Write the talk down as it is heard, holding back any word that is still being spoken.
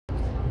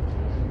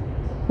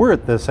We're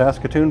at the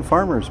Saskatoon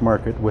Farmers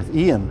Market with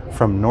Ian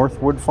from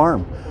Northwood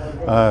Farm.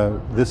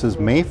 This is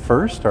May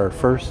 1st, our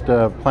first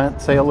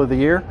plant sale of the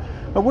year.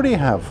 What do you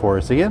have for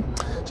us, Ian?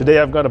 Today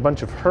I've got a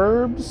bunch of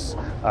herbs,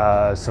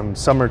 some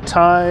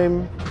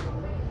summertime,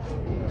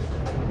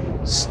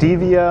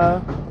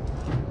 stevia,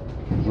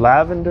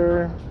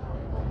 lavender,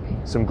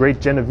 some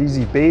great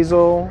Genovese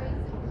basil,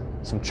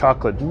 some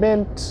chocolate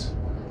mint,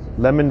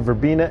 lemon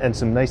verbena, and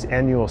some nice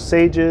annual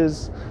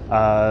sages,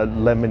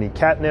 lemony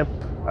catnip.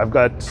 I've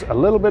got a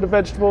little bit of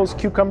vegetables,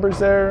 cucumbers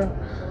there,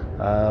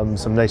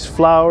 some nice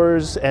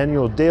flowers,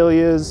 annual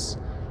dahlias,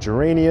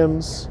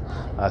 geraniums,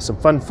 some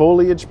fun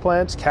foliage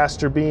plants,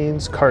 castor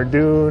beans,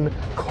 cardoon,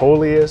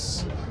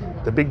 coleus,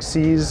 the big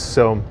C's.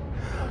 So,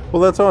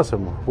 well, that's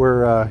awesome.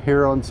 We're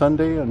here on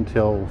Sunday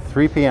until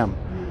 3 p.m.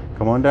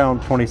 Come on down,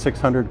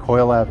 2600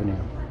 Koyl Avenue.